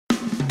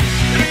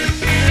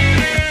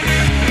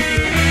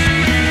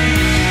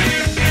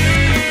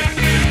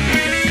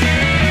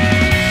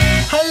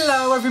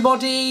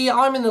everybody,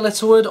 I'm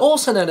InTheLittleWood,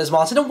 also known as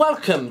Martin, and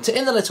welcome to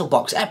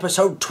InTheLittleBox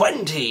episode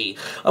 20.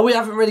 We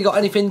haven't really got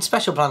anything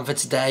special planned for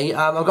today.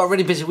 I've got a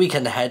really busy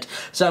weekend ahead,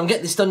 so I'm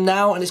getting this done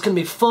now and it's going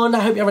to be fun.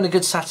 I hope you're having a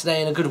good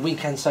Saturday and a good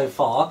weekend so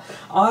far.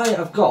 I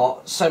have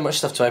got so much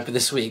stuff to open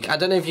this week. I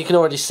don't know if you can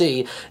already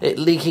see it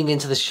leaking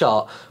into the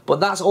shot, but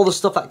that's all the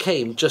stuff that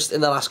came just in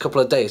the last couple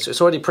of days, so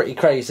it's already pretty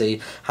crazy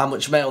how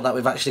much mail that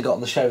we've actually got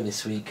on the show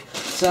this week.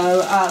 So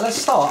let's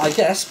start, I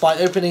guess, by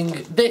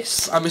opening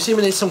this. I'm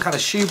assuming it's some kind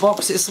of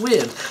shoebox. It's weird.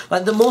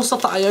 Like, the more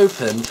stuff that I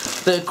open,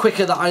 the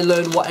quicker that I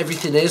learn what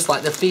everything is,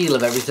 like the feel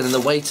of everything and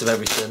the weight of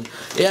everything.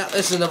 Yeah,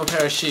 this is another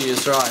pair of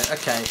shoes, right,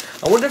 okay.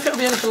 I wonder if it'll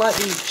be anything like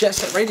the Jet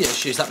Set Radio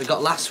shoes that we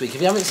got last week.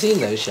 If you haven't seen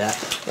those yet,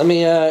 let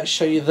me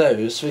show you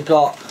those. We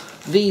got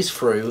these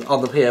through on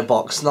the PO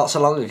box not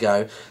so long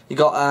ago. You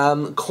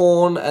got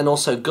corn and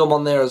also gum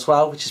on there as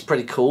well, which is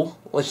pretty cool,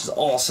 which is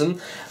awesome.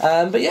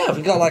 But yeah,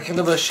 we got like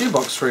another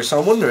shoebox through,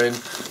 so I'm wondering,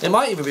 it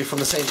might even be from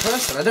the same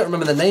person. I don't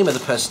remember the name of the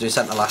person who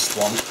sent the last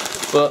one,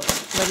 but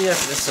let me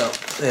open this up.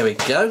 There we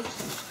go.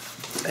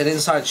 And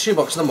inside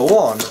shoebox number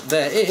 1,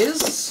 there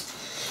is...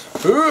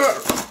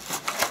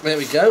 There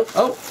we go.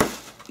 Oh,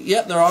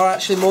 yep, there are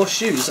actually more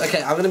shoes.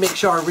 Okay, I'm going to make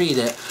sure I read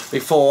it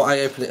before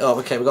I open it up.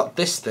 Okay, we got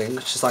this thing,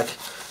 which is like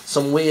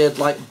some weird,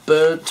 like,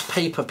 burnt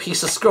paper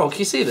piece of scroll. Can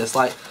you see this?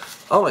 Like,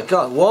 oh my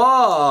god,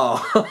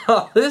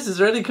 whoa! This is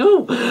really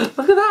cool. Look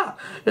at that.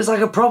 It's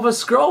like a proper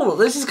scroll.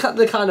 This is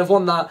the kind of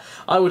one that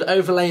I would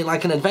overlay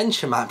like an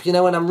adventure map, you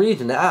know, when I'm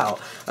reading it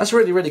out. That's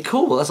really, really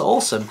cool. That's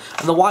awesome.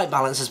 And the white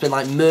balance has been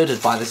like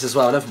murdered by this as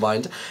well, never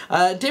mind.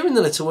 Dear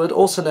InTheLittleWood,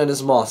 also known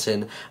as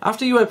Martin,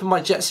 after you opened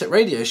my Jet Set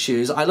Radio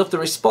shoes, I love the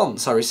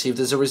response I received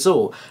as a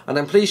result, and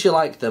I'm pleased you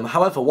liked them.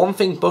 However, one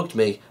thing bugged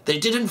me. They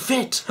didn't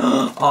fit!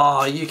 Oh,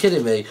 are you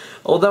kidding me?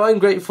 Although I'm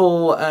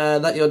grateful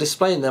that you're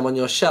displaying them on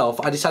your shelf,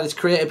 I decided to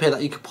create a pair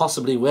that you could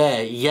possibly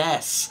wear.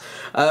 Yes!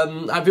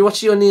 I've been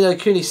watching your Ni no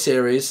Kuni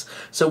series,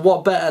 so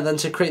what better than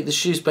to create the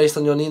shoes based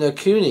on your Ni no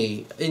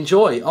Kuni?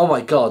 Enjoy! Oh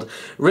my god.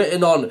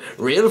 Written on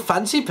real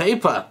fancy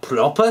paper,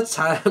 proper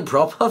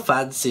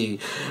fancy,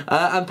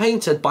 and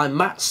painted by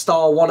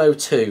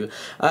MattStar102.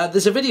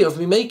 There's a video of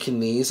me making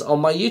these on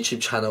my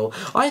YouTube channel.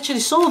 I actually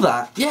saw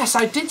that. Yes,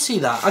 I did see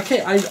that.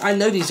 Okay, I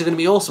know these are going to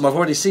be awesome. I've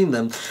already seen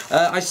them.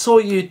 I saw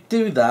you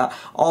do that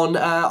on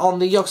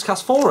the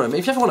Yogscast forum.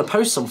 If you ever want to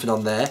post something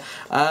on there,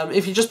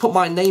 if you just put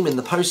my name in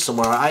the post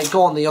somewhere, I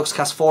go on the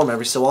Yogscast forum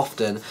every so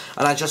often,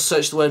 and I just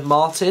search the word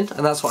Martin,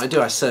 and that's what I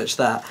do. I search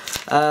that.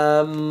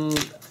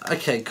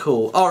 Okay,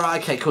 cool.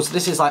 Alright, okay, cool. So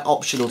this is like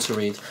optional to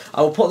read.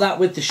 I will put that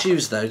with the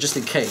shoes though, just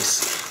in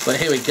case. But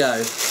here we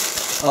go.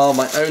 Oh,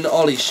 my own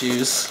Ollie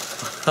shoes.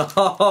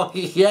 Oh,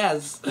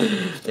 yes.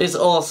 It's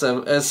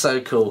awesome. It's so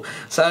cool.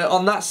 So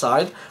on that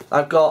side,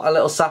 I've got a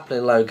little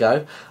sapling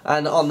logo.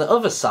 And on the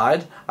other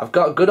side, I've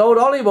got good old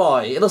Ollie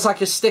boy. It looks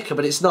like a sticker,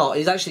 but it's not.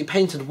 He's actually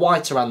painted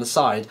white around the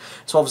side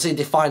to obviously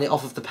define it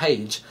off of the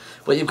page.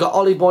 But you've got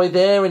Ollie boy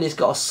there, and he's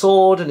got a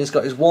sword, and he's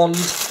got his wand.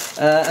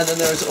 And then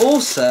there's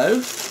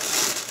also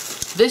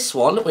this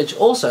one, which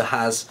also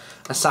has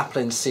a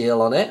sapling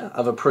seal on it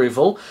of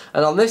approval,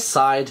 and on this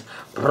side,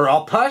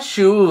 proper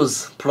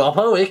shoes,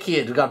 proper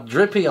wicked. We've got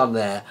Drippy on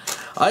there.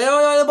 Oi,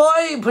 oi, oi,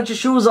 boy, put your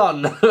shoes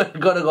on. We're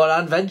gonna go on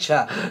an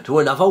adventure to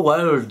another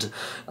world.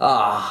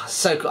 Ah,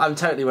 so cool. I'm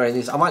totally wearing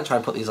these. I might try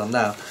and put these on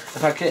now.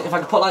 If I can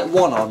put like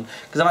one on,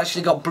 because I've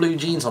actually got blue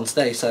jeans on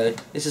today, so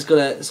this is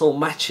it's all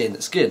matching.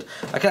 It's good.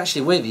 I can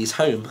actually wear these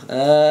home.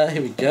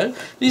 Here we go.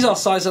 These are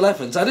size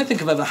 11s. I don't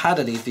think I've ever had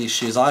any of these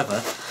shoes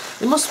either.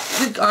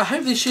 I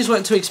hope these shoes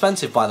weren't too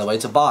expensive, by the way,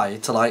 to buy,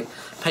 to like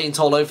paint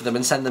all over them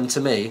and send them to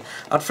me.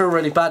 I'd feel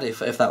really bad if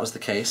that was the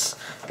case.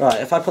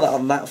 Right, if I put that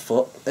on that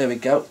foot, there we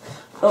go.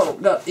 Oh,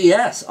 no,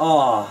 yes.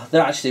 Oh,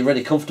 they're actually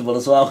really comfortable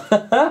as well.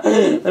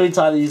 Let me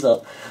tie these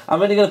up.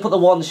 I'm only going to put the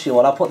one shoe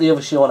on. I'll put the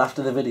other shoe on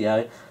after the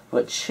video.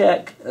 But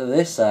check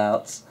this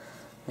out.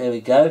 Here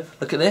we go.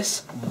 Look at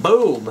this.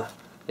 Boom.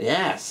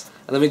 Yes.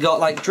 And then we got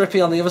like Drippy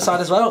on the other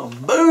side as well.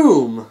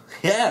 Boom!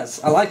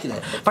 Yes, I'm liking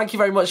it. Thank you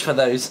very much for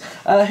those.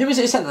 Who was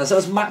it who sent those? That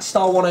was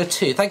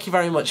MattStar102. Thank you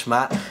very much,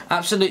 Matt.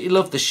 Absolutely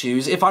love the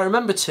shoes. If I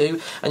remember to,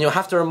 and you'll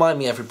have to remind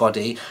me,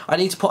 everybody, I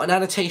need to put an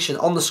annotation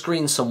on the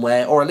screen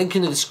somewhere or a link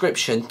in the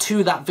description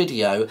to that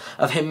video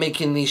of him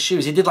making these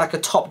shoes. He did like a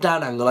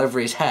top-down angle over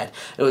his head.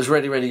 It was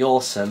really, really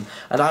awesome.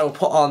 And I will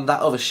put on that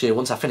other shoe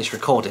once I finish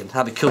recording.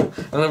 That'd be cool.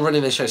 And then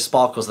running the show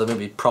sparkles, they're going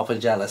to be proper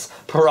jealous.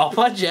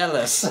 Proper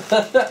jealous.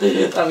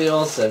 That'd be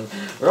awesome.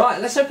 Right,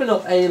 let's open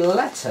up a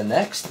letter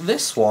next.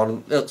 This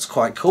one looks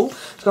quite cool.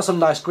 It's got some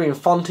nice green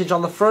fontage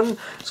on the front.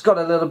 It's got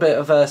a little bit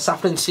of a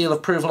sapling seal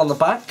approval on the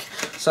back.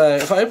 So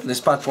if I open this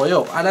bad boy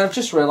up, and I've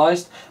just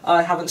realised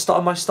I haven't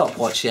started my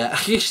stopwatch yet.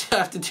 I usually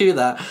have to do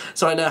that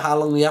so I know how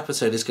long the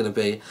episode is going to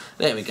be.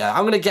 There we go.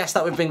 I'm going to guess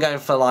that we've been going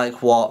for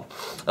like what?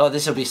 Oh,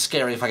 this will be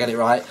scary if I get it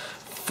right.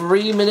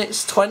 3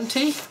 minutes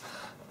 20?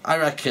 I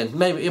reckon.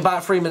 Maybe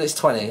about 3 minutes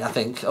 20, I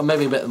think. Or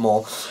maybe a bit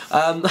more.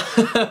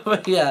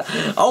 But yeah.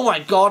 Oh my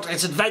god,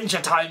 it's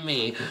adventure time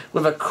me!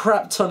 With a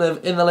crap ton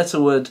of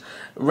InTheLittleWood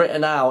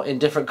written out in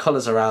different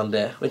colours around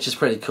it, which is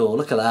pretty cool.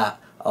 Look at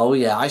that. Oh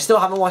yeah, I still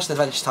haven't watched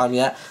Adventure Time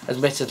yet,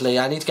 admittedly.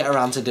 I need to get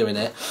around to doing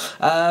it.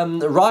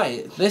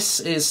 Right,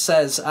 this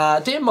says,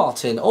 Dear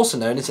Martin, also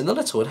known as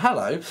InTheLittleWood,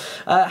 hello.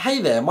 Hey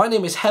there, my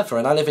name is Heather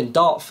and I live in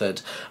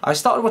Dartford. I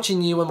started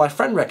watching you when my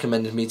friend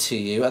recommended me to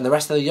you and the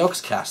rest of the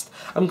Yogscast.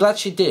 I'm glad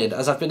she did,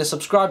 as I've been a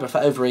subscriber for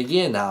over a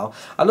year now.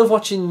 I love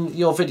watching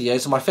your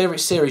videos and my favourite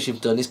series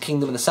you've done is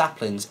Kingdom of the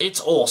Saplings.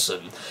 It's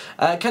awesome.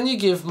 Can you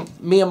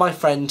give me and my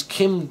friend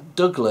Kim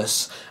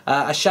Douglas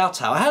a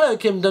shout out? Hello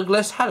Kim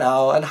Douglas,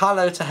 hello, and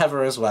hello to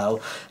Heather as well.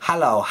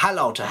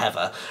 Hello to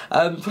Heather.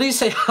 Please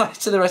say hi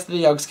to the rest of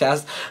the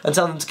Yogscast and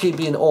tell them to keep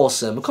being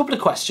awesome. A couple of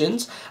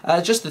questions,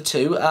 just the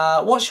two.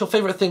 What's your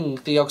favourite thing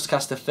the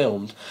Yogscast have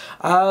filmed?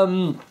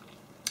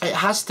 It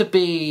has to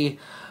be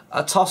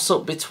a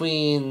toss-up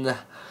between...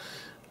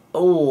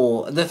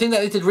 Oh, the thing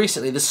that they did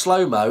recently, the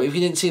slow-mo, if you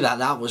didn't see that,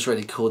 that was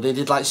really cool. They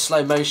did like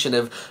slow motion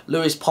of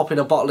Lewis popping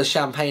a bottle of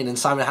champagne and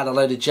Simon had a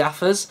load of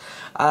Jaffas.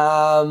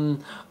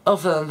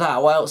 Other than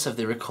that, what else have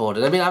they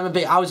recorded? I mean,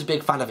 I was a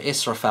big fan of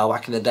Israfel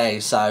back in the day,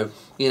 so,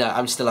 you know,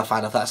 I'm still a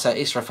fan of that. So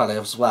Israfel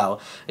as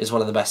well is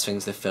one of the best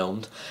things they've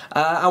filmed.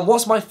 And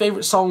what's my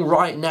favourite song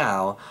right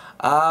now?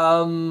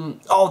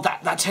 Oh,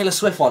 that Taylor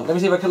Swift one. Let me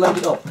see if I can load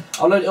it up.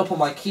 I'll load it up on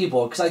my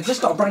keyboard, because I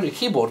just got a brand new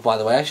keyboard, by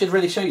the way. I should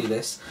really show you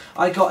this.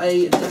 I got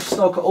a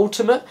Deathstalker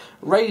Ultimate.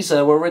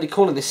 Razer were really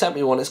cool and they sent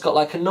me one. It's got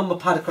like a number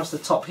pad across the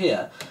top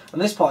here.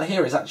 And this part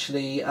here is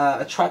actually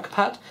a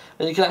trackpad.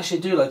 And you can actually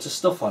do loads of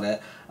stuff on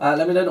it.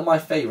 Let me load up my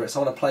favourites. I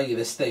want to play you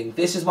this thing.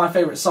 This is my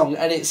favourite song,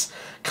 and it's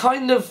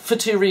kind of for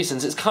two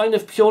reasons. It's kind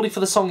of purely for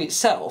the song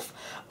itself,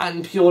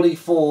 and purely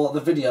for the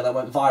video that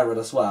went viral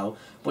as well.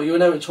 But you'll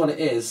know which one it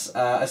is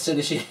as soon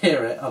as you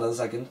hear it. Hold on a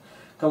second.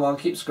 Come on,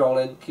 keep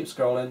scrolling, keep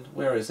scrolling.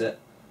 Where is it?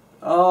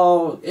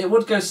 Oh, it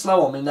would go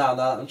slow on me now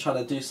that I'm trying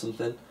to do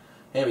something.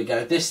 Here we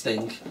go. This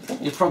thing.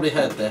 You've probably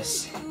heard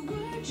this.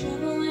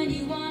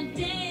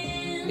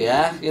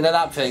 Yeah, you know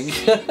that thing.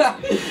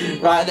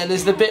 Right, and then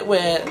there's the bit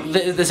where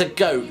there's a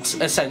goat,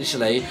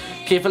 essentially.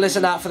 Keep a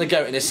listen out for the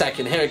goat in a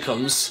second. Here it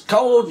comes.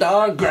 Cold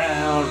dark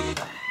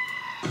ground.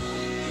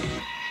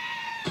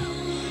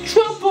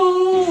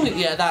 Trouble.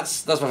 Yeah,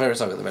 that's my favourite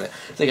song at the minute.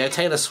 There you go,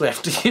 Taylor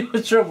Swift, You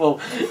Were Trouble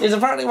is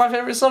apparently my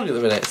favourite song at the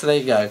minute, so there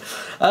you go.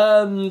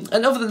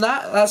 And other than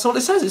that, that's all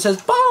it says. It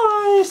says,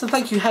 bye! So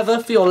thank you,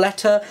 Heather, for your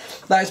letter.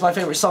 That is my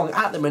favourite song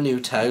at the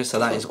Minuto, so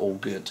that is all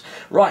good.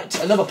 Right,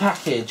 another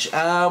package. We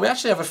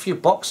actually have a few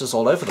boxes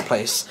all over the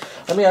place.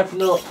 Let me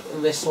open up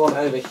this one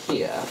over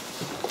here.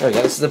 There we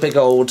go, this is a big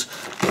old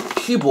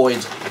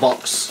cuboid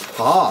box.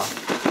 Ah!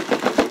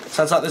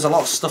 Sounds like there's a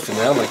lot of stuff in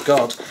there, oh my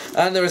god.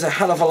 And there is a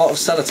hell of a lot of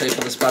sellotape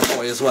on this bad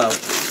boy as well.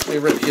 Let me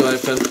rip you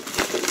open.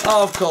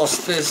 Oh, of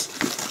course,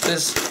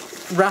 there's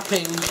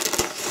wrapping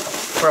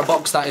for a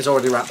box that is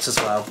already wrapped as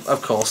well,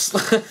 of course.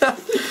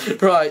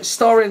 Right,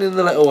 starring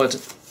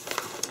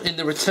InTheLittleWood in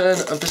the return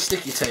of the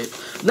sticky tape.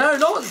 No,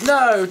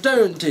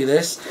 don't do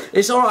this.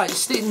 It's alright,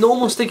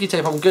 normal sticky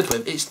tape I'm good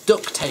with. It's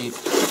duct tape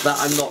that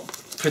I'm not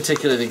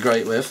particularly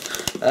great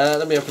with.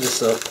 Let me open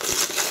this up.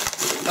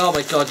 Oh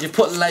my god, you've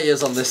put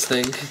layers on this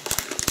thing.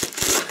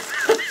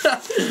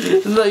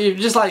 No, you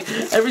just like,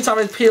 every time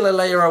I peel a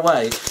layer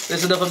away,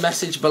 there's another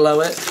message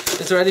below it.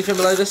 Is there anything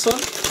below this one?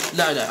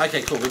 No,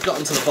 okay, cool, we've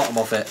gotten to the bottom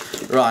of it.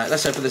 Right,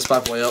 let's open this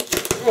bad boy up.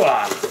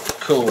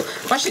 Cool.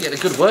 I'm actually getting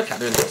a good workout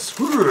doing this.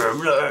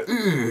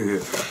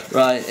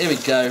 Right, here we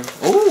go.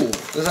 Ooh,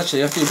 there's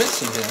actually a few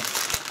bits in here.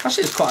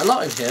 Actually, there's quite a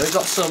lot in here. We've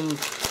got some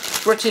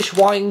British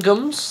wine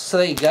gums, so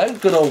there you go,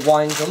 good old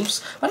wine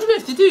gums. I don't know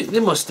if they do, they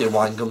must do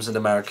wine gums in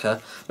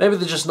America. Maybe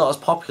they're just not as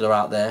popular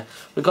out there.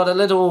 We've got a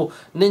little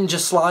ninja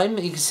slime,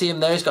 you can see him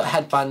there, he's got a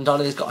headband on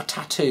and he's got a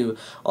tattoo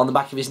on the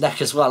back of his neck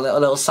as well, a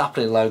little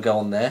sapling logo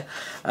on there.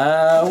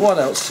 What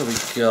else have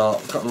we got?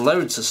 We've got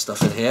loads of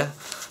stuff in here.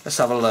 Let's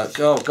have a look.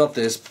 Oh god,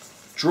 there's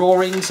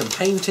drawings and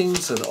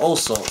paintings and all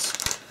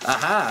sorts.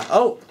 Aha!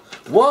 Oh!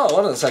 Whoa,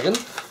 hold on a second.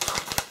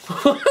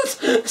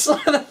 It's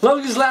like the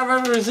longest letter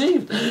I've ever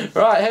received.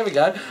 Right, here we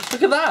go.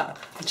 Look at that.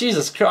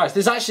 Jesus Christ.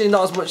 There's actually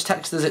not as much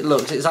text as it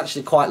looks. It's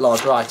actually quite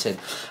large writing.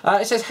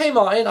 It says, hey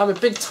Martin, I'm a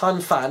big time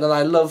fan and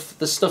I love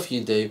the stuff you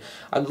do.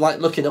 I'm like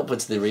looking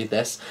upwards to read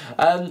this.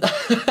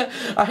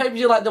 I hope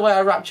you like the way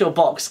I wrapped your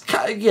box.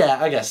 Yeah,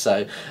 I guess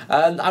so.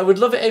 I would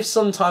love it if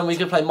sometime we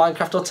could play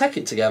Minecraft or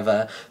Tekkit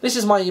together. This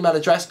is my email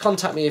address.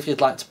 Contact me if you'd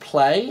like to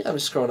play. I'm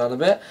just scrolling down a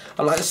bit.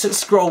 I'm like,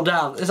 scroll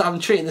down. I'm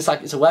treating this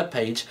like it's a web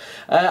page.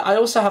 I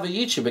also have a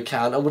YouTube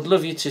account and would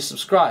love you to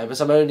subscribe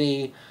as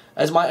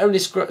my only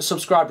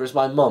subscriber is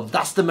my mum.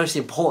 That's the most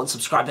important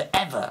subscriber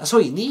ever. That's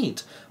all you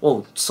need.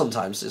 Well,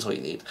 sometimes it's all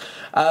you need.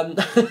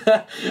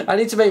 I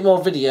need to make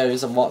more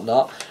videos and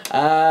whatnot.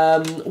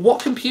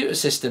 What computer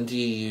system do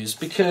you use?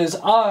 Because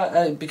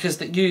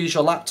you use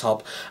your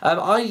laptop.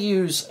 I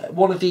use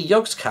one of the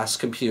Yogscast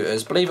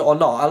computers. Believe it or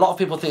not, a lot of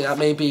people think that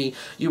maybe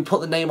you put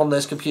the name on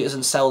those computers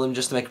and sell them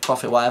just to make a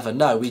profit, whatever.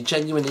 No, we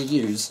genuinely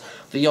use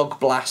the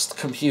Yogblast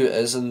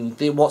computers. And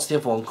what's the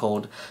other one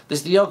called?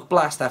 There's the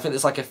Yogblast. I think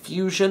there's like a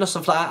Fusion or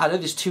stuff like that. I know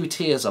there's 2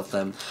 tiers of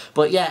them.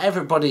 But yeah,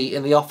 everybody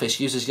in the office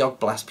uses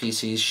Yogscast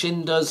PCs.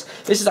 Shin does.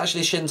 This is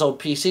actually Shin's old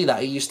PC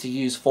that he used to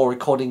use for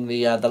recording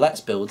the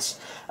Let's Builds.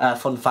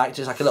 Fun fact,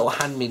 it's like a little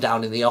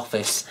hand-me-down in the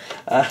office,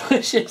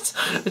 which is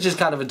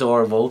kind of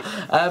adorable.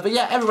 But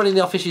yeah, everybody in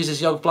the office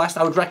uses Yogscast.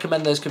 I would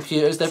recommend those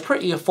computers. They're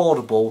pretty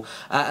affordable,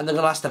 and they're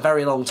going to last a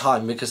very long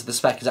time because the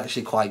spec is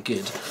actually quite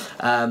good.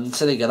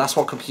 So there you go, that's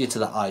what computer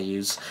that I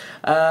use.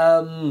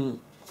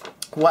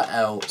 What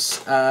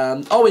else?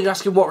 Oh, and you're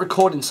asking what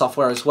recording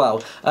software as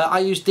well. I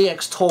use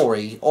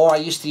DxTory, or I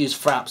used to use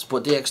Fraps,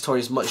 but DxTory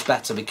is much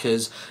better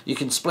because you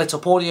can split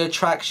up audio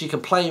tracks, you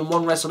can play in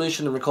one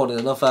resolution and record in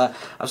another.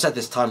 I've said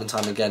this time and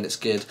time again, it's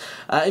good.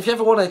 If you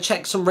ever want to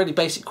check some really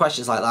basic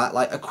questions like that,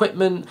 like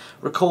equipment,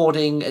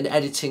 recording and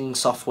editing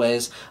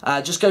softwares,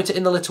 just go to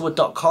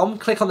InTheLittleWood.com,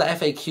 click on the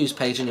FAQs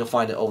page and you'll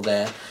find it all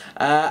there.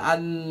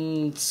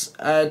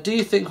 Do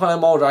you think when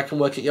I'm older I can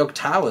work at Yog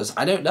Towers?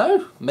 I don't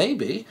know,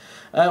 maybe.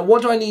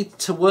 What do I need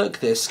to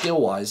work this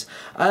skill-wise?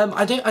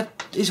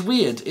 It's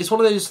weird. It's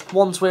one of those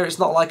ones where it's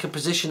not like a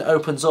position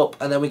opens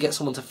up and then we get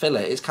someone to fill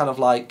it. It's kind of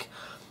like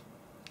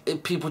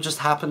people just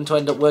happen to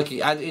end up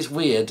working, and it's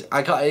weird.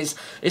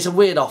 It's a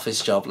weird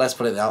office job, let's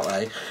put it that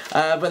way.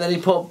 But then he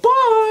put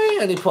bye,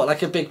 and he put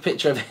like a big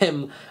picture of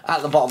him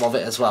at the bottom of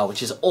it as well,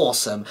 which is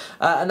awesome.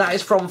 And that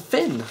is from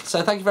Finn.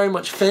 So thank you very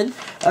much, Finn.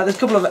 There's a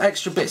couple of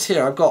extra bits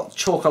here. I've got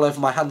chalk all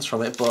over my hands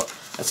from it, but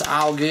that's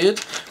all good.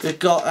 We've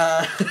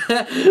got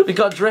we've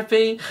got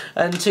Drippy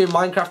and 2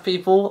 Minecraft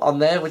people on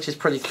there, which is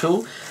pretty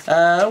cool.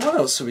 What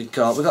else have we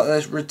got? We've got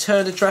the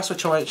return address,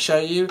 which I won't show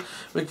you.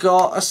 We've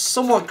got a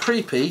somewhat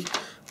creepy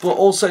but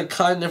also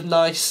kind of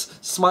nice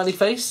smiley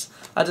face.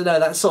 I don't know,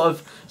 that sort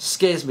of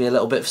scares me a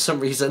little bit for some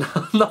reason.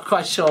 I'm not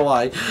quite sure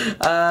why.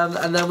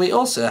 And then we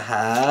also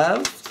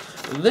have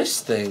this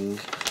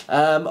thing.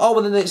 Oh,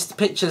 and then it's the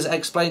pictures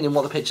explaining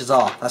what the pictures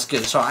are. That's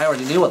good. Sorry, I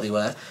already knew what they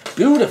were.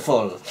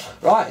 Beautiful.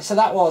 Right, so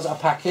that was a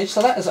package.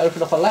 So let us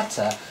open up a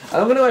letter. And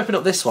I'm going to open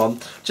up this one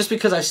just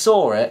because I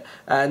saw it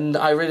and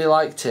I really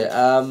liked it.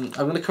 I'm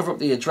going to cover up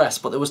the address,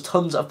 but there was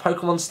tons of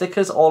Pokemon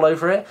stickers all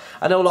over it.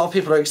 I know a lot of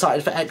people are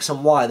excited for X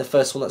and Y, the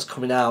first one that's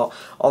coming out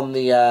on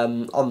the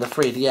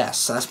 3DS.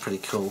 So that's pretty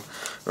cool.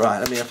 Right,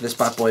 let me open this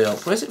bad boy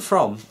up. Where's it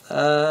from?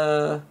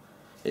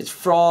 It's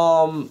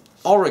from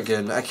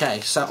Oregon.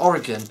 Okay, so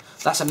Oregon.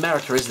 That's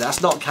America, isn't it?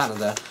 That's not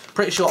Canada.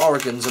 Pretty sure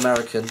Oregon's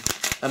American.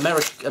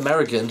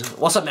 American?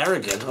 What's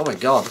American? Oh my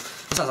god.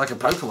 That sounds like a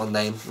Pokemon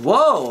name.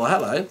 Whoa,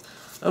 hello.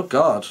 Oh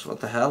god, what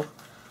the hell?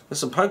 There's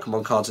some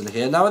Pokemon cards in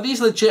here. Now, are these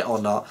legit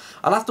or not?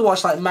 I'll have to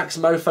watch like Max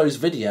Mofo's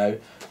video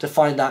to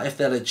find out if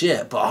they're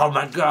legit. But oh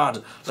my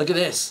god, look at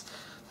this.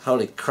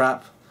 Holy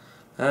crap.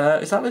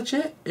 Is that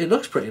legit? It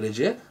looks pretty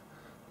legit.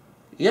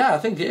 Yeah, I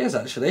think it is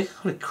actually.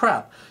 Holy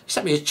crap. You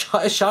sent me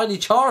a shiny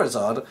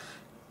Charizard.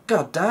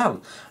 God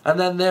damn. And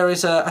then there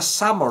is a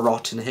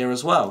Samurott in here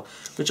as well,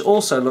 which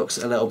also looks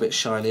a little bit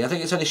shiny. I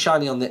think it's only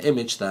shiny on the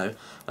image though,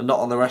 and not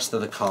on the rest of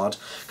the card.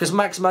 Because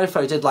Max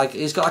Mofo did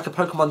he's got like a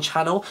Pokemon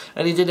channel,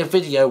 and he did a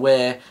video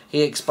where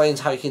he explains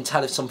how you can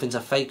tell if something's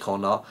a fake or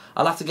not.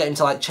 I'll have to get him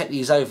to check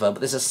these over,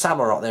 but there's a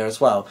Samurott there as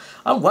well.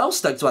 I'm well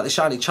stoked about the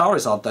shiny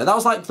Charizard though. That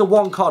was like the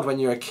one card when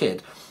you were a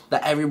kid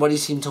that everybody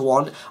seemed to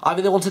want.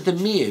 Either they wanted the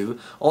Mew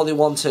or they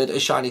wanted a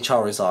shiny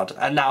Charizard,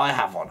 and now I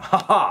have one.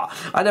 Haha!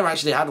 I never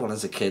actually had one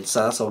as a kid,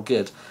 so that's all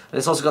good. And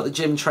it's also got the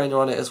gym trainer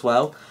on it as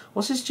well.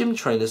 What's his gym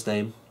trainer's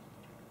name?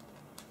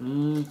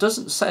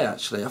 Doesn't say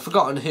actually. I've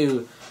forgotten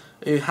who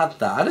had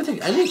that. I don't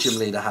think any gym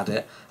leader had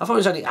it. I thought it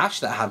was only Ash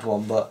that had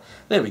one, but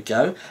there we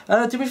go.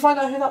 Did we find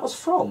out who that was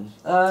from?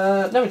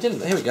 No, we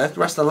didn't. Here we go. The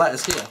rest of the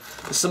letters here.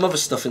 There's some other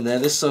stuff in there.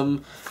 There's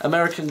some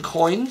American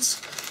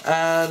coins.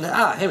 And,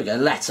 here we go,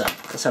 letter.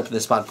 Let's open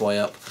this bad boy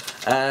up.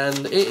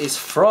 And it is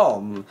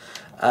from,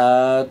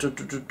 it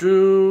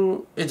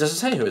doesn't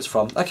say who it's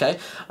from. Okay,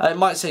 it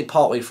might say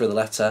partway through the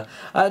letter.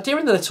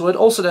 Dear InTheLittleWood,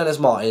 also known as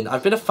Martin,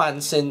 I've been a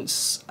fan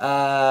since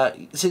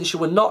you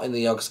were not in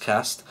the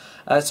Yogscast.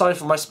 Sorry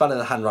for my spelling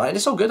and handwriting.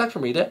 It's all good, I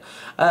can read it.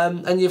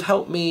 And you've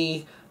helped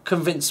me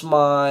convince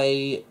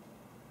my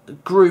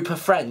group of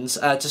friends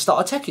to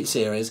start a Tech It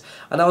series.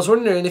 And I was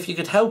wondering if you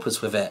could help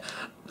us with it.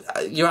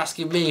 You're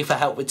asking me for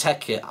help with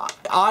Tech It.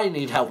 I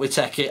need help with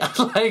Tech It.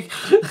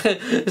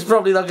 It's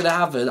probably not going to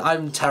happen.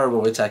 I'm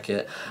terrible with Tech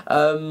It.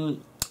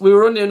 We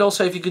were wondering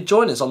also if you could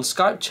join us on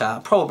Skype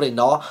chat. Probably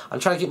not. I'm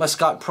trying to keep my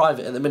Skype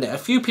private at the minute. A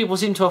few people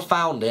seem to have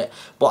found it,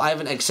 but I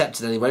haven't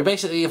accepted anybody.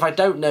 Basically, if I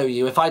don't know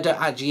you, if I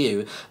don't add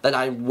you, then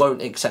I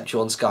won't accept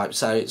you on Skype,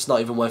 so it's not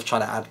even worth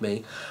trying to add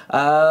me.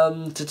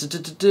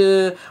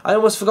 I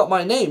almost forgot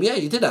my name. Yeah,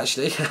 you did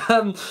actually.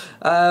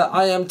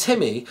 I am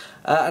Timmy,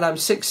 and I'm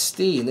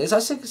 16. Is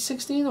that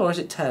 16 or is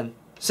it 10?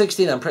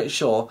 16, I'm pretty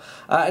sure.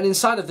 And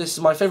inside of this is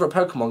my favourite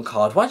Pokemon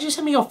card. Why did you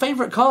send me your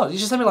favourite card? You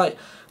just send me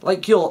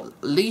like your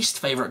least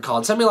favourite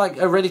card. Send me like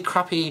a really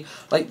crappy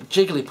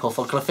Jigglypuff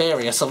or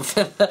Clefairy or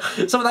something.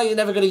 Something that you're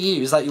never going to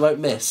use, that you won't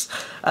miss.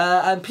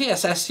 And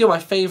PSS, you're my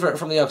favourite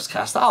from the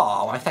Yogscast.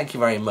 Oh, I thank you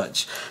very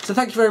much. So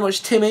thank you very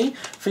much, Timmy,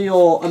 for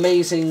your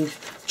amazing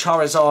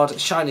Charizard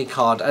shiny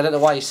card. I don't know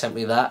why you sent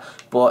me that,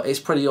 but it's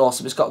pretty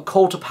awesome. It's got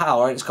Call to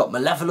Power, and it's got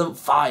Malevolent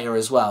Fire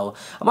as well.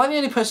 Am I the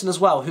only person as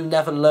well who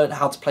never learned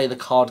how to play the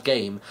card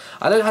game?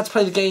 I learned how to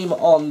play the game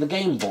on the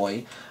Game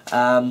Boy,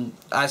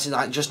 as in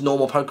like just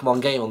normal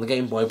Pokemon game on the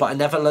Game Boy, but I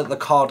never learnt the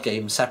card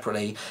game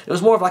separately. It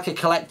was more of like a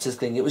collector's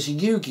thing. It was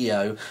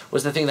Yu-Gi-Oh!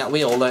 Was the thing that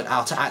we all learnt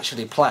how to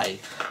actually play.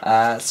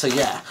 So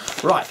yeah.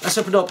 Right, let's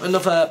open up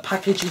another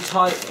packagey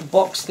type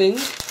box thing.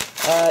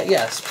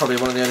 Yeah, it's probably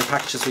one of the only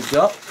packages we've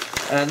got.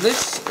 And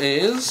this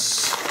is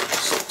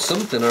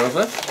something or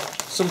other.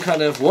 Some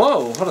kind of...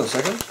 Whoa, hold on a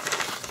second.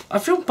 I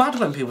feel bad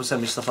when people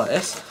send me stuff like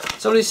this.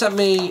 Somebody sent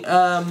me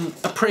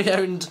a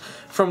pre-owned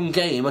from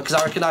Game, because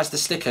I recognise the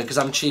sticker, because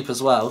I'm cheap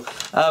as well.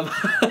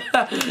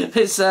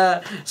 It's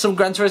some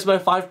Gran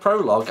Turismo 5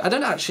 prologue. I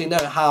don't actually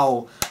know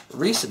how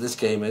recent this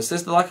game is.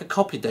 There's like a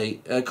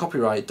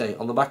copyright date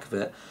on the back of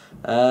it.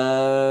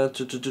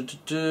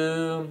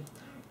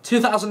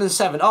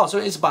 2007. Oh, so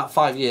it is about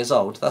 5 years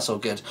old. That's all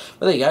good.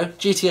 But there you go.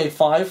 GTA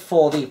 5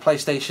 for the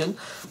PlayStation.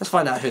 Let's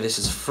find out who this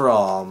is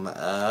from.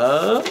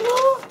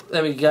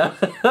 There we go.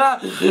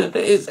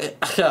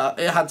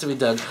 It had to be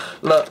done.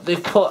 Look,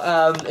 they've put.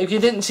 If you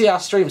didn't see our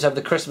streams over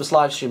the Christmas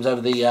live streams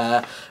over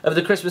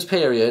the Christmas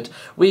period,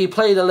 we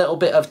played a little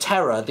bit of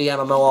Terra, the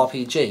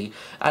MMORPG,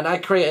 and I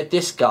created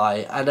this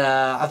guy, and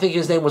I think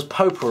his name was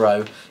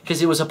Poporo, because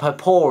he was a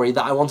Popori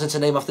that I wanted to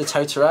name after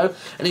Totoro,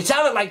 and he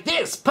sounded like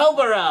this,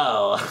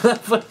 Poporo.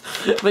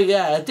 but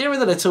yeah, dear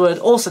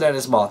InTheLittleWood, also known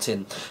as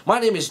Martin. My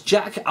name is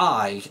Jack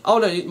I. Oh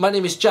no, my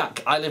name is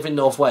Jack. I live in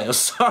North Wales.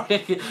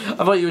 Sorry,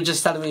 I thought you were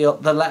just telling me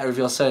the letter of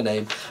your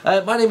surname.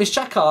 My name is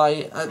Jack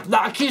I. No,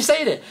 I keep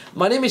saying it.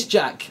 My name is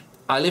Jack.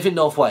 I live in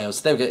North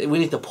Wales. There we go. We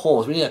need to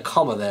pause. We need a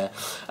comma there.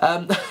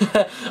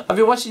 I've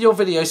been watching your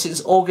video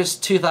since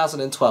August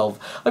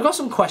 2012. I've got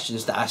some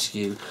questions to ask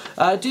you.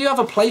 Do you have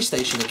a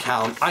PlayStation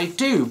account? I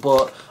do,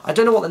 but I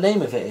don't know what the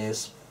name of it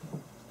is.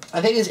 I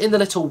think it's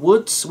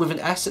InTheLittleWoods with an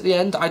S at the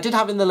end. I did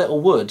have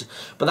InTheLittleWood,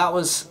 but that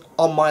was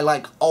on my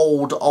like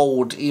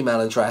old email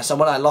address. And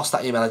when I lost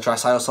that email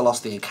address, I also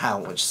lost the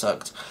account, which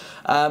sucked.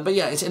 But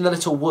yeah, it's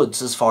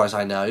InTheLittleWoods as far as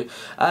I know.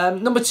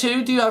 Number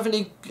 2, do you have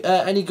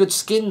any good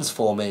skins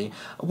for me?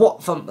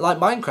 What, from like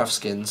Minecraft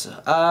skins?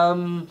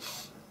 I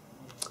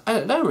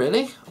don't know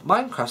really.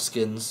 Minecraft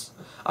skins.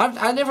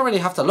 I never really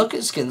have to look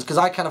at skins because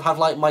I kind of have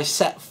like my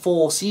set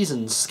 4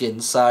 seasons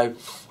skins, so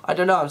I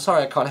don't know, I'm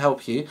sorry I can't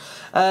help you.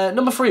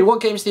 Number 3,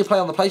 what games do you play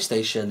on the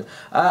PlayStation?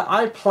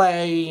 I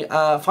play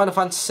Final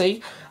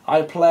Fantasy,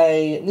 I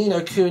play Ni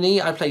no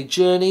Kuni, I play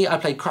Journey, I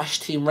play Crash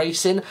Team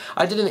Racing.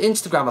 I did an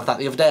Instagram of that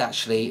the other day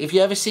actually. If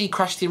you ever see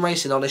Crash Team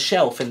Racing on a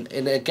shelf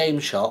in a game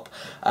shop,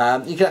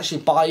 you can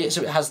actually buy it,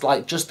 so it has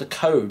like just the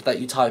code that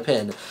you type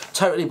in.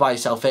 Totally buy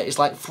yourself it. It's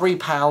like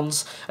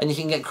 £3 and you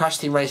can get Crash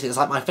Team Racing. It's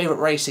like my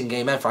favourite racing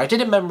game ever. I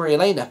did a Memory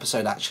Lane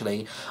episode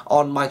actually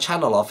on my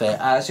channel of it,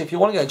 so if you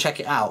want to go and check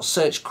it out,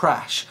 search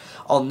Crash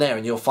on there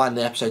and you'll find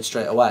the episode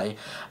straight away.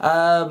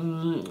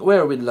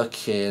 Where are we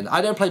looking?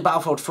 I don't play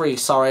Battlefield 3,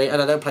 sorry,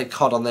 and I don't play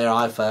COD on there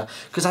either,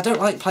 because I don't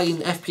like playing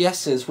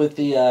FPSs with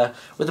the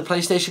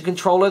PlayStation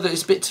controller. That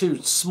it's a bit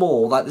too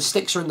small. Like the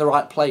sticks are in the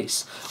right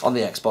place on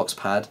the Xbox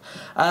pad.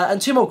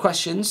 And 2 more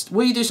questions.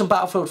 Will you do some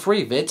Battlefield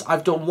 3 vids?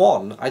 I've done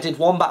one. I did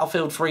one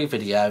Battlefield 3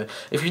 video.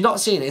 If you've not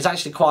seen it, it's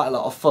actually quite a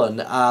lot of fun.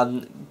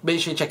 Make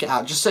sure you check it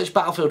out. Just search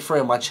Battlefield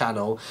 3 on my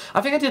channel.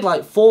 I think I did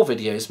like 4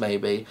 videos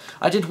maybe.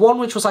 I did one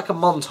which was like a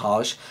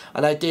montage,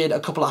 and I did a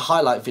couple of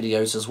highlight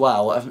videos as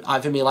well, of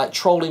either me like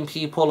trolling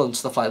people and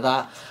stuff like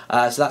that,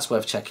 so that's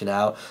worth checking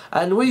out.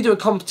 And we do a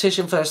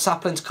competition for a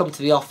sapling to come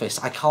to the office.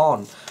 I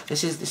can't.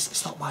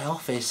 It's not my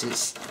office,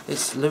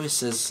 it's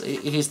Lewis's.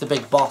 He's the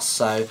big boss,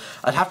 so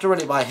I'd have to run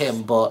it by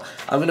him, but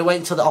I'm going to wait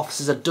until the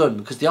offices are done,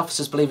 because the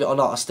offices, believe it or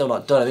not, are still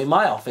not done. I mean,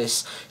 my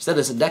office still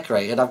isn't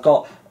decorated. I've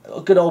got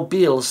good old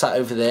Beale sat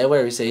over there.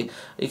 Where is he?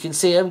 You can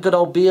see him, good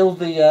old Beale,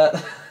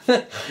 the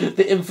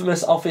the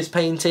infamous office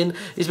painting.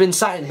 He's been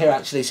sat in here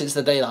actually since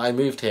the day that I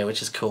moved here,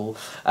 which is cool.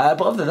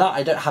 But other than that,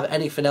 I don't have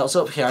anything else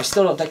up here. I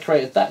still not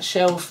decorated that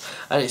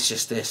shelf, and it's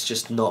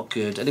just not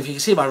good. And if you can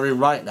see my room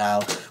right now,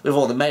 with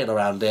all the mail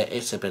around it,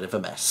 it's a bit of a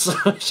mess,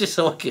 which is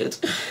all good.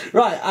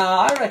 Right,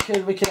 I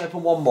reckon we can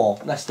open one more.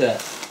 Let's do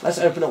it. Let's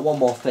open up one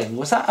more thing.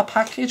 Was that a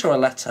package or a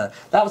letter?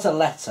 That was a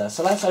letter,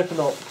 so let's open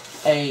up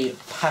a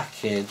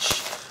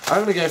package.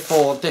 I'm going to go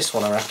for this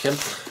one, I reckon.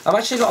 I've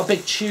actually got a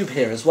big tube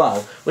here as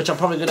well, which I'm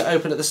probably going to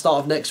open at the start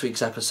of next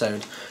week's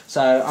episode.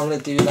 So I'm going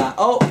to do that.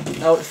 Oh,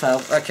 it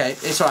fell. Okay,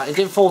 it's alright. It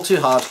didn't fall too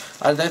hard.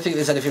 I don't think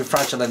there's anything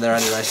fragile in there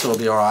anyway, so it'll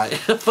be alright.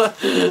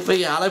 but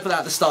yeah, I'll open that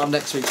at the start of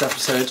next week's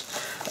episode.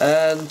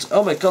 And,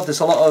 oh my god, there's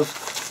a lot of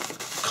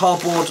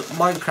cardboard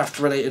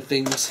Minecraft-related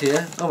things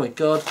here. Oh my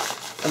god.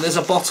 And there's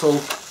a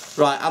bottle.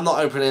 Right, I'm not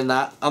opening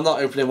that. I'm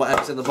not opening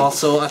whatever's in the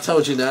bottle. I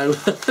told you no.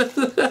 Let's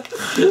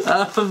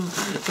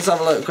have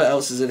a look what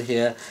else is in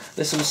here.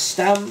 There's some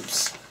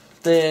stamps.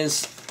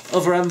 There's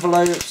other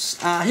envelopes.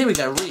 Here we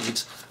go,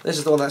 read. This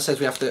is the one that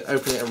says we have to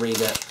open it and read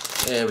it.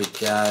 Here we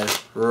go.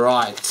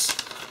 Right.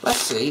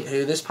 Let's see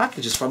who this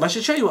package is from. I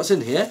should show you what's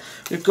in here.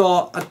 We've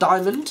got a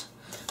diamond.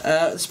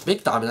 It's a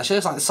big diamond actually,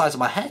 it's like the size of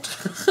my head.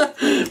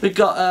 We've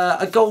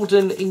got a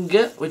golden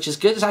ingot, which is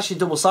good. It's actually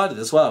double-sided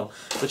as well,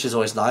 which is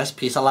always nice.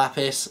 Piece of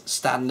lapis,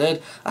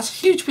 standard. That's a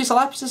huge piece of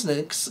lapis, isn't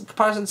it, in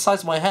comparison to the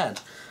size of my head.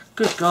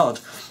 Good God.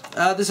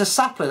 There's a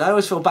sapling. I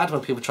always feel bad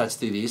when people try to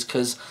do these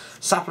because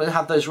sapling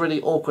have those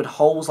really awkward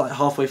holes like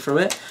halfway through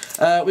it.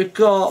 We've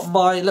got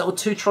my little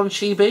Tutron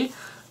chibi.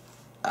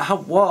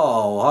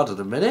 Whoa, hold on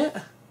a minute.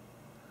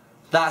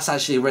 That's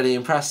actually really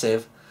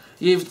impressive.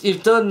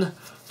 You've done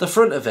the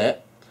front of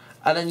it,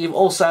 and then you've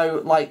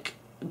also like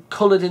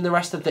coloured in the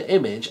rest of the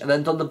image, and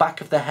then done the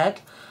back of the head.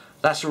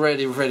 That's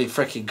really, really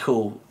freaking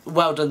cool.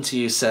 Well done to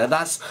you, sir.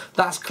 That's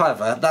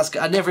clever.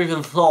 I never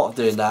even thought of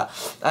doing that.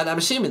 And I'm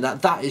assuming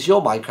that is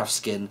your Minecraft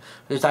skin. And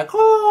it's like,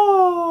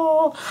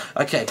 oh.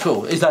 Okay,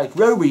 cool. It's like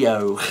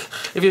Romeo.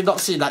 If you've not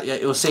seen that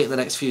yet, you'll see it in the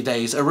next few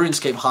days. A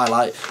RuneScape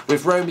highlight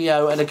with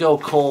Romeo and a girl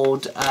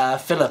called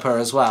Philippa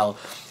as well.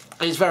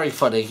 It's very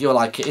funny, you'll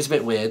like it, it's a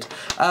bit weird.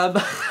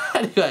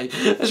 Anyway,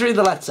 let's read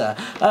the letter.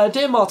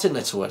 Dear Martin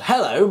Littlewood,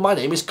 hello, my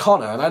name is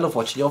Connor and I love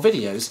watching your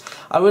videos.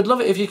 I would love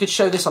it if you could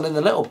show this on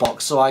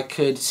InTheLittleBox so I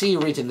could see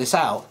you reading this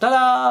out.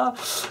 Ta-da!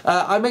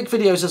 I make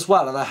videos as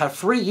well and I have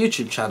 3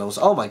 YouTube channels.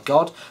 Oh my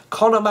god.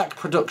 Connor Mac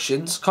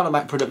Productions, Connor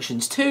Mac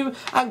Productions 2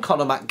 and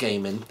Connor Mac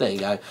Gaming. There you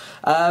go.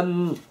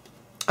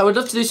 I would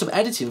love to do some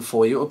editing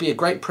for you. It would be a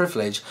great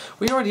privilege.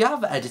 We already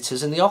have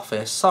editors in the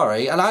office,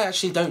 sorry, and I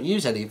actually don't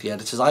use any of the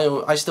editors.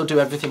 I still do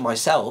everything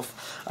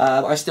myself.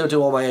 I still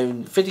do all my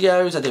own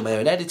videos, I do my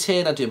own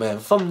editing, I do my own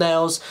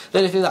thumbnails. The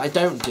only thing that I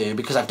don't do,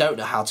 because I don't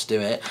know how to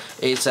do it,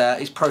 is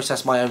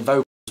process my own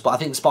vocals. But I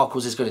think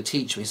Sparkles is going to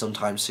teach me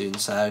sometime soon,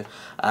 so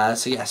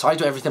yeah, so I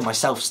do everything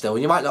myself still.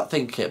 You might not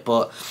think it,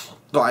 but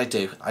I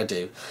do.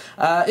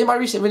 In my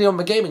recent video on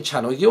my gaming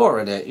channel, you're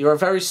in it. You're a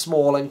very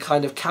small and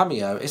kind of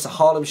cameo. It's a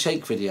Harlem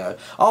Shake video.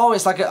 Oh,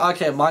 it's like a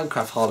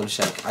Minecraft Harlem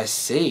Shake. I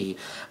see.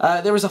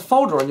 There is a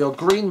folder on your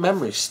green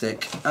memory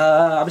stick.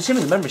 I'm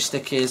assuming the memory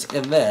stick is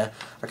in there.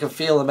 I can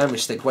feel the memory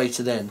stick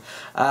weighted in.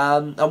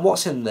 And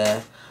what's in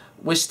there?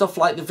 With stuff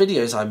like the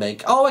videos I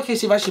make. Oh, okay,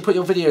 so you've actually put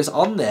your videos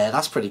on there.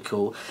 That's pretty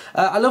cool.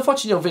 I love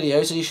watching your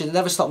videos and you should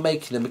never stop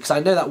making them because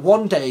I know that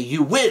one day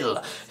you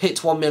will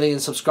hit 1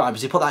 million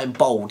subscribers. You put that in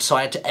bold, so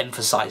I had to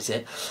emphasise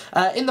it.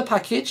 In the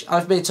package,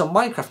 I've made some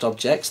Minecraft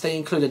objects. They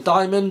include a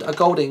diamond, a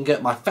gold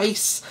ingot, my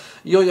face,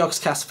 your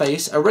Yogscast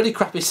face, a really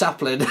crappy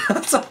sapling.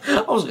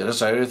 I wasn't going to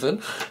say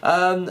anything.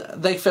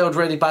 They failed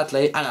really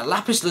badly, and a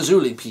lapis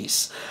lazuli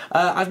piece.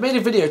 I've made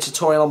a video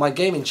tutorial on my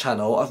gaming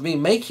channel of me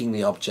making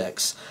the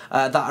objects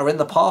that are in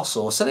the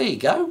parcel. So there you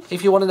go.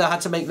 If you want to know how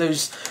to make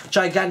those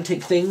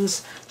gigantic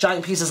things,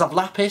 giant pieces of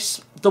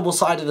lapis,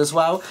 double-sided as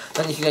well,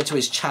 then you can go to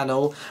his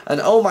channel. And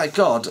oh my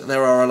god,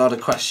 there are a lot of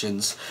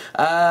questions.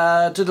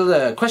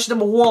 Question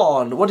number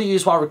 1, what do you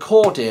use while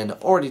recording?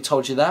 Already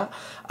told you that.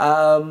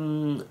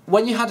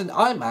 When you had an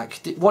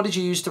iMac, what did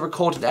you use to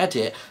record and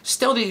edit?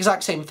 Still the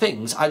exact same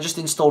things. I just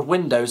installed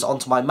Windows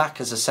onto my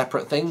Mac as a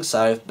separate thing,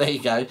 so there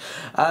you go.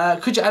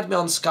 Could you add me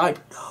on Skype?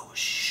 No,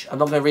 shh. I'm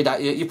not going to read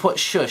that. You put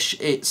shush,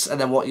 it's, and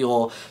then what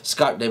your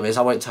Skype name is.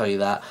 I won't tell you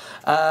that.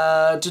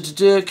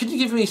 Could you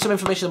give me some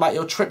information about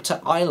your trip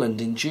to Ireland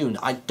in June?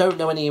 I don't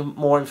know any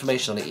more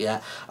information on it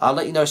yet. I'll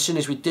let you know as soon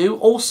as we do.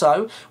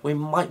 Also, we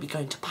might be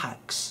going to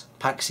PAX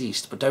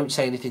East, but don't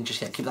say anything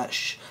just yet. Keep that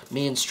shh.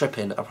 Me and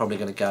Stripping are probably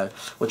going to go.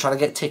 We're trying to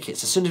get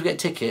tickets. As soon as we get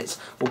tickets,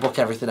 we'll book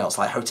everything else,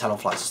 like hotel and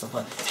flights and stuff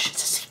like that. Shh,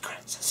 it's a secret.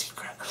 It's a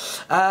secret.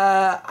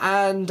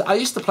 And I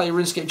used to play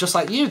RuneScape just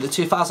like you. The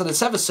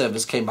 2007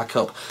 servers came back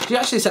up. You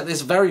actually sent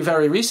this very,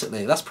 very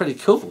recently. That's pretty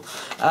cool.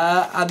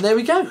 And there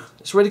we go.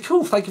 It's really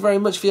cool. Thank you very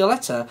much for your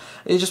letter.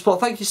 And you just put,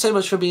 thank you so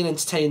much for being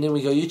entertaining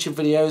with your YouTube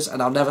videos,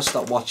 and I'll never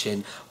stop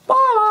watching.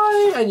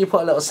 Bye! And you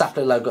put a little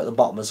sapling logo at the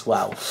bottom as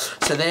well.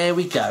 So there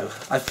we go.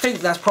 I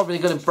think that's probably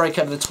going to break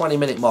over the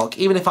 20-minute mark.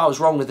 Even if I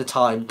was wrong with the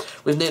time,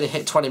 we've nearly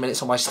hit 20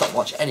 minutes on my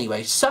stopwatch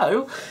anyway.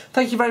 So,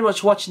 thank you very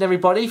much for watching,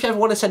 everybody. If you ever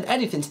want to send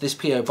anything to this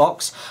PO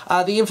box,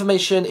 the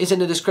information is in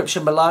the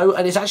description below,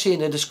 and it's actually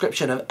in the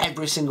description of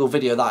every single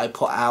video that I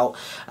put out.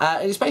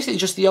 And it's basically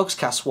just the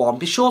Yogscast one.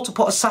 Be sure to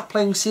put a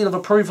sapling seal of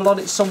approval on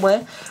it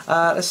somewhere.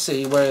 Let's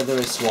see where there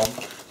is one.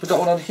 We've got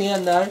one on here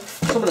now.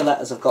 Some of the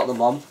letters I've got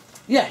them on.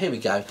 Yeah, here we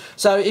go.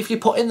 So if you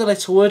put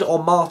InTheLittleWood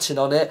or Martin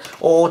on it,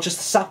 or just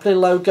the sapling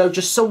logo,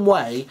 just some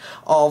way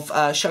of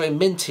showing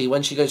Minty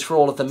when she goes through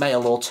all of the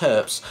mail or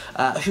terps,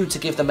 who to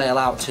give the mail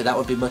out to, that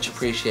would be much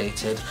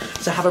appreciated.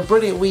 So have a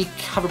brilliant week,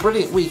 have a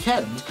brilliant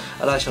weekend,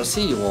 and I shall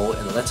see you all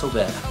in a little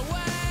bit.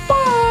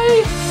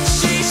 Bye!